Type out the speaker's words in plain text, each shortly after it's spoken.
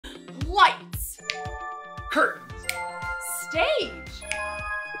Lights. Curtains. Stage.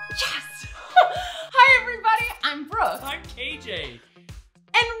 Yes! Hi everybody, I'm Brooke. I'm KJ.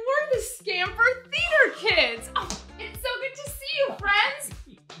 And we're the ScamperTheatre kids. Oh, it's so good to see you, friends.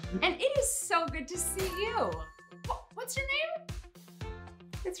 And it is so good to see you. What's your name?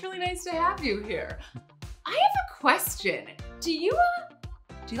 It's really nice to have you here. I have a question. Do you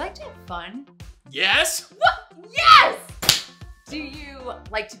like to have fun? Yes. What? Yes! Do you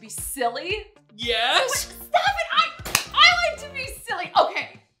like to be silly? Yes. Stop it! I like to be silly.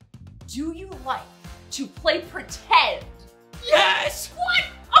 Okay. Do you like to play pretend? Yes.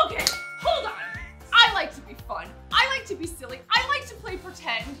 What? Okay, hold on. I like to be fun. I like to be silly. I like to play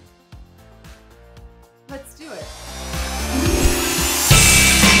pretend. Let's do it.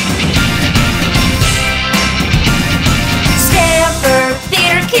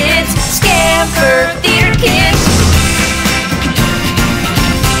 ScamperTheatre kids, ScamperTheatre kids.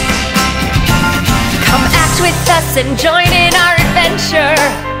 Come act with us and join in our adventure.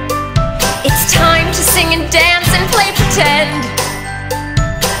 It's time to sing and dance and play